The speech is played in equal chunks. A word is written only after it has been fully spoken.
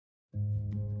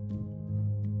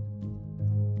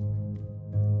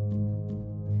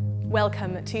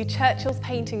Welcome to Churchill's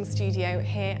painting studio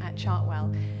here at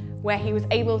Chartwell, where he was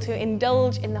able to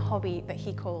indulge in the hobby that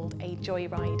he called a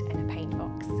joyride in a paint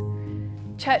box.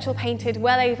 Churchill painted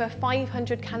well over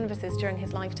 500 canvases during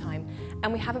his lifetime,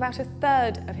 and we have about a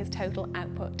third of his total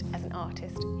output as an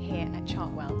artist here at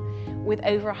Chartwell, with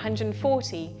over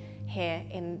 140 here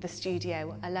in the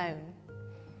studio alone.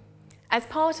 As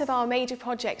part of our major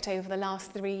project over the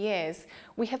last 3 years,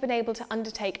 we have been able to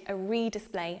undertake a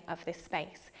re-display of this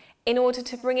space in order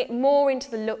to bring it more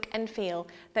into the look and feel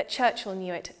that Churchill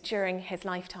knew it during his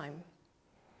lifetime.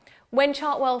 When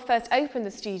Chartwell first opened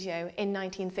the studio in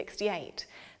 1968,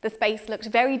 the space looked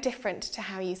very different to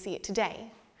how you see it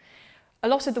today. A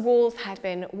lot of the walls had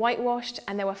been whitewashed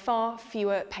and there were far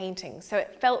fewer paintings, so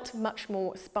it felt much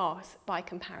more sparse by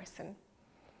comparison.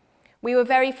 We were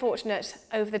very fortunate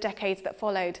over the decades that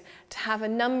followed to have a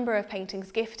number of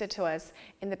paintings gifted to us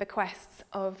in the bequests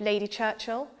of Lady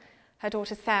Churchill, her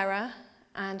daughter Sarah,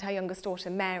 and her youngest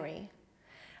daughter Mary.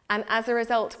 And as a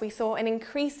result, we saw an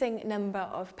increasing number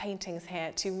of paintings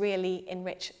here to really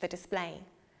enrich the display.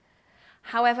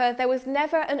 However, there was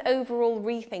never an overall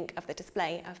rethink of the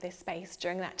display of this space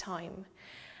during that time.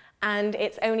 And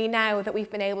it's only now that we've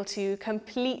been able to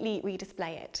completely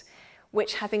redisplay it,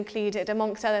 which has included,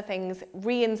 amongst other things,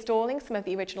 reinstalling some of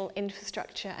the original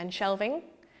infrastructure and shelving,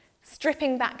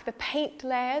 stripping back the paint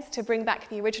layers to bring back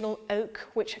the original oak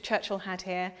which Churchill had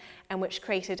here and which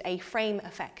created a frame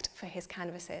effect for his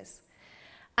canvases,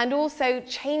 and also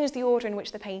change the order in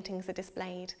which the paintings are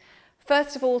displayed.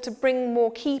 First of all, to bring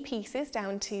more key pieces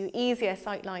down to easier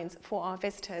sightlines for our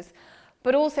visitors,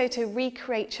 but also to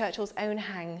recreate Churchill's own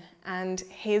hang and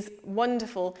his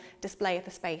wonderful display of the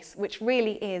space, which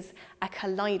really is a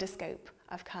kaleidoscope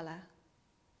of colour.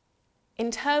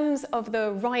 In terms of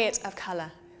the riot of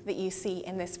colour that you see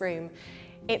in this room,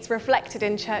 it's reflected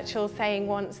in Churchill saying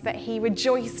once that he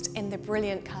rejoiced in the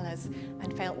brilliant colours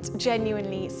and felt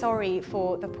genuinely sorry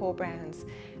for the poor browns,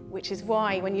 which is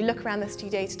why when you look around the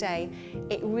studio today,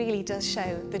 it really does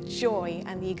show the joy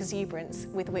and the exuberance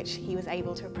with which he was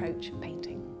able to approach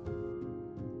painting.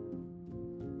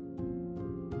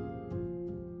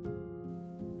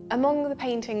 Among the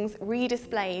paintings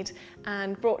redisplayed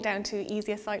and brought down to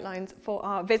easier sightlines for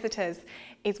our visitors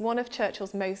is one of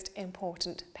Churchill's most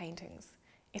important paintings.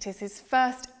 It is his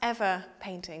first ever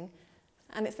painting,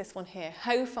 and it's this one here,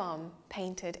 Hoe Farm,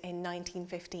 painted in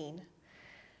 1915.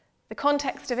 The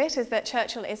context of it is that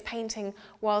Churchill is painting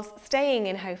whilst staying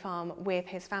in Hoe Farm with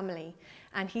his family,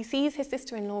 and he sees his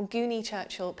sister-in-law Goonie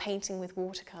Churchill painting with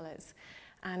watercolours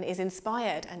and is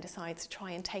inspired and decides to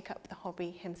try and take up the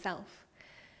hobby himself.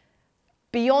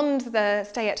 Beyond the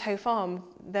stay at Hoe Farm,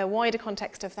 the wider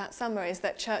context of that summer is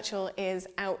that Churchill is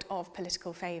out of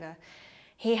political favour.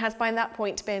 He has by that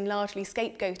point been largely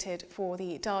scapegoated for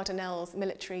the Dardanelles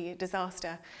military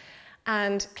disaster,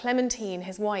 and Clementine,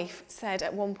 his wife, said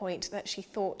at one point that she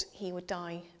thought he would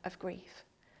die of grief.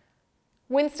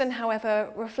 Winston,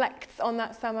 however, reflects on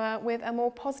that summer with a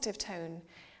more positive tone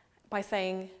by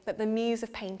saying that the muse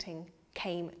of painting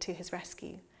came to his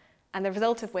rescue, and the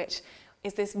result of which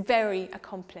is this very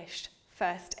accomplished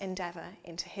first endeavour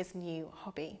into his new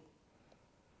hobby.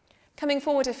 Coming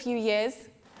forward a few years,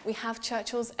 we have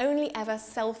Churchill's only ever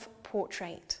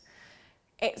self-portrait.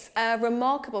 It's a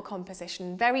remarkable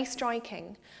composition, very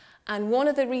striking, and one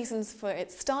of the reasons for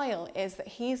its style is that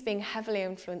he's being heavily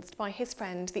influenced by his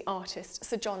friend, the artist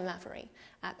Sir John Lavery,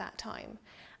 at that time.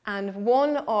 And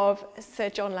one of Sir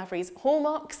John Lavery's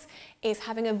hallmarks is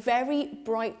having a very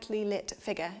brightly lit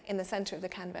figure in the centre of the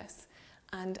canvas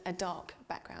and a dark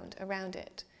background around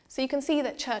it. So you can see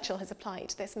that Churchill has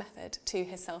applied this method to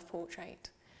his self-portrait.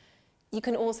 You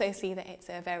can also see that it's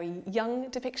a very young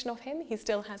depiction of him. He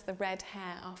still has the red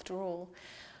hair after all.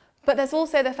 But there's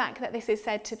also the fact that this is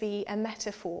said to be a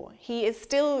metaphor. He is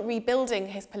still rebuilding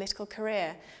his political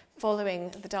career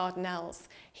following the Dardanelles.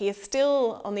 He is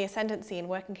still on the ascendancy and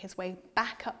working his way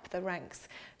back up the ranks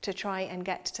to try and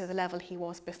get to the level he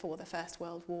was before the First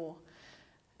World War.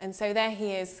 And so there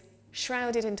he is,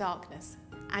 shrouded in darkness,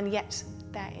 and yet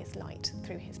there is light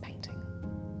through his painting.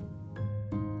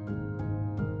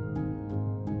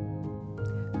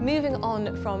 Moving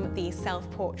on from the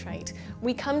self-portrait,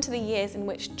 we come to the years in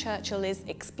which Churchill is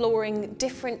exploring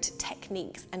different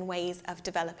techniques and ways of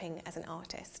developing as an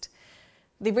artist.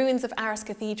 The ruins of Arras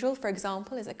Cathedral, for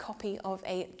example, is a copy of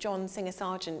a John Singer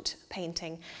Sargent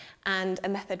painting and a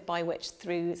method by which,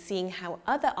 through seeing how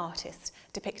other artists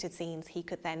depicted scenes, he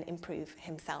could then improve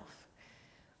himself.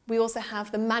 We also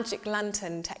have the magic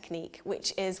lantern technique,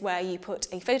 which is where you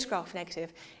put a photograph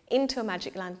negative into a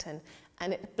magic lantern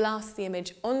and it blasts the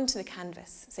image onto the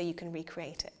canvas so you can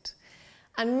recreate it.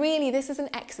 And really, this is an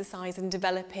exercise in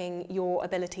developing your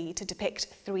ability to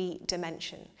depict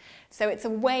 3-dimension. So it's a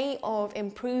way of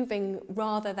improving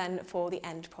rather than for the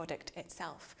end product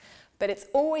itself. But it's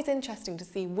always interesting to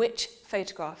see which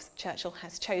photographs Churchill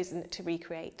has chosen to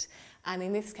recreate. And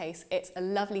in this case, it's a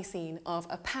lovely scene of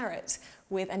a parrot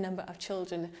with a number of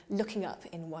children looking up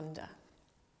in wonder.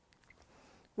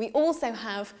 We also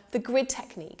have the grid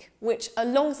technique, which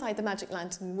alongside the magic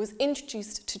lantern was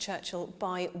introduced to Churchill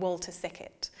by Walter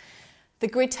Sickert. The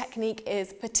grid technique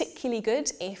is particularly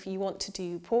good if you want to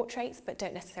do portraits but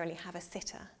don't necessarily have a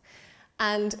sitter.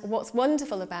 And what's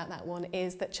wonderful about that one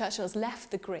is that Churchill has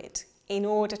left the grid in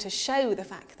order to show the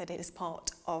fact that it is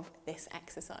part of this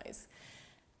exercise.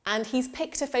 And he's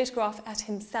picked a photograph at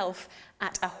himself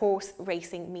at a horse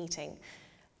racing meeting.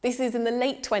 This is in the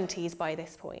late 20s by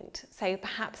this point, so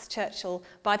perhaps Churchill,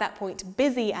 by that point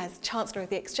busy as Chancellor of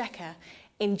the Exchequer,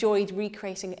 enjoyed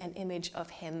recreating an image of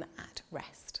him at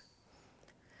rest.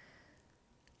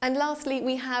 And lastly,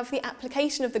 we have the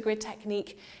application of the grid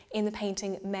technique in the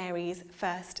painting Mary's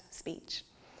First Speech.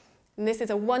 And this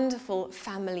is a wonderful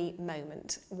family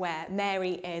moment where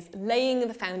Mary is laying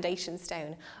the foundation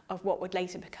stone of what would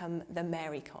later become the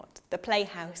Mary Cot, the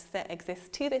playhouse that exists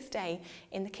to this day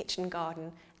in the kitchen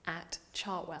garden at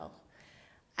Chartwell.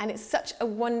 And it's such a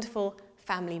wonderful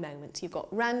family moment. You've got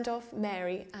Randolph,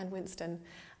 Mary and Winston,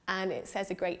 and it says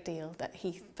a great deal that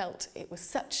he felt it was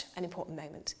such an important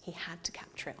moment he had to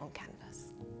capture it on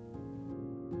canvas.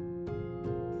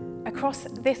 Across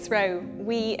this row,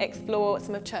 we explore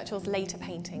some of Churchill's later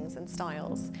paintings and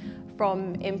styles,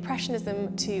 from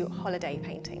Impressionism to holiday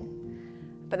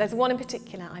painting. But there's one in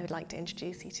particular I would like to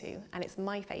introduce you to, and it's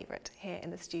my favourite here in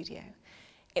the studio.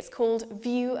 It's called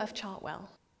View of Chartwell.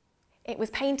 It was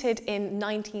painted in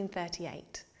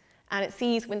 1938, and it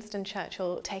sees Winston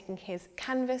Churchill taking his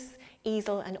canvas,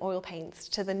 easel and oil paints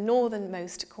to the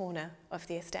northernmost corner of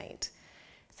the estate.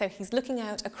 So he's looking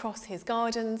out across his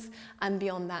gardens and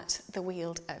beyond that, the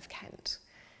Weald of Kent.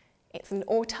 It's an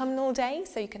autumnal day,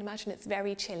 so you can imagine it's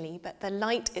very chilly, but the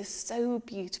light is so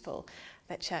beautiful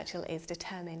that Churchill is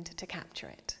determined to capture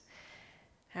it.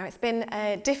 Now, it's been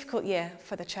a difficult year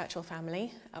for the Churchill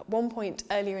family. At one point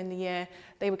earlier in the year,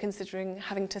 they were considering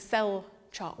having to sell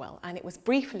Chartwell, and it was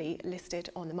briefly listed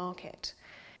on the market.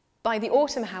 By the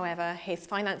autumn, however, his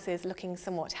finances looking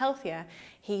somewhat healthier,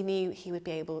 he knew he would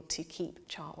be able to keep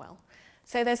Chartwell.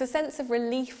 So there's a sense of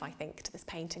relief, I think, to this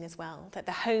painting as well, that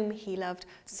the home he loved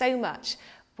so much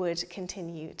would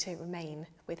continue to remain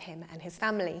with him and his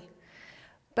family.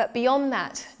 But beyond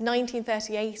that,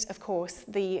 1938, of course,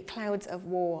 the clouds of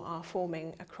war are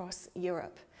forming across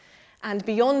Europe. And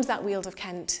beyond that Weald of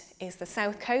Kent is the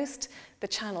south coast, the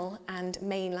Channel and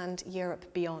mainland Europe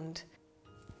beyond.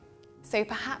 So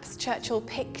perhaps Churchill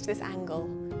picked this angle,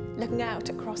 looking out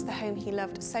across the home he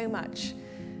loved so much,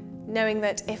 knowing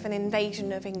that if an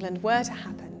invasion of England were to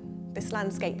happen, this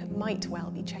landscape might well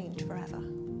be changed forever.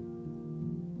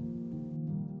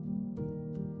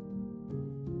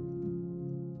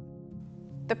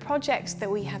 The project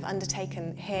that we have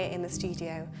undertaken here in the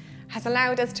studio has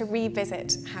allowed us to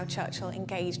revisit how Churchill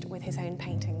engaged with his own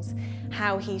paintings,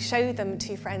 how he showed them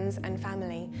to friends and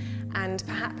family, and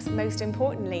perhaps most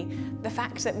importantly, the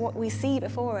fact that what we see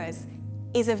before us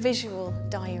is a visual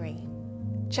diary.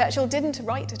 Churchill didn't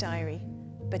write a diary,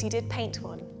 but he did paint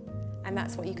one, and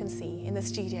that's what you can see in the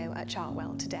studio at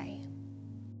Chartwell today.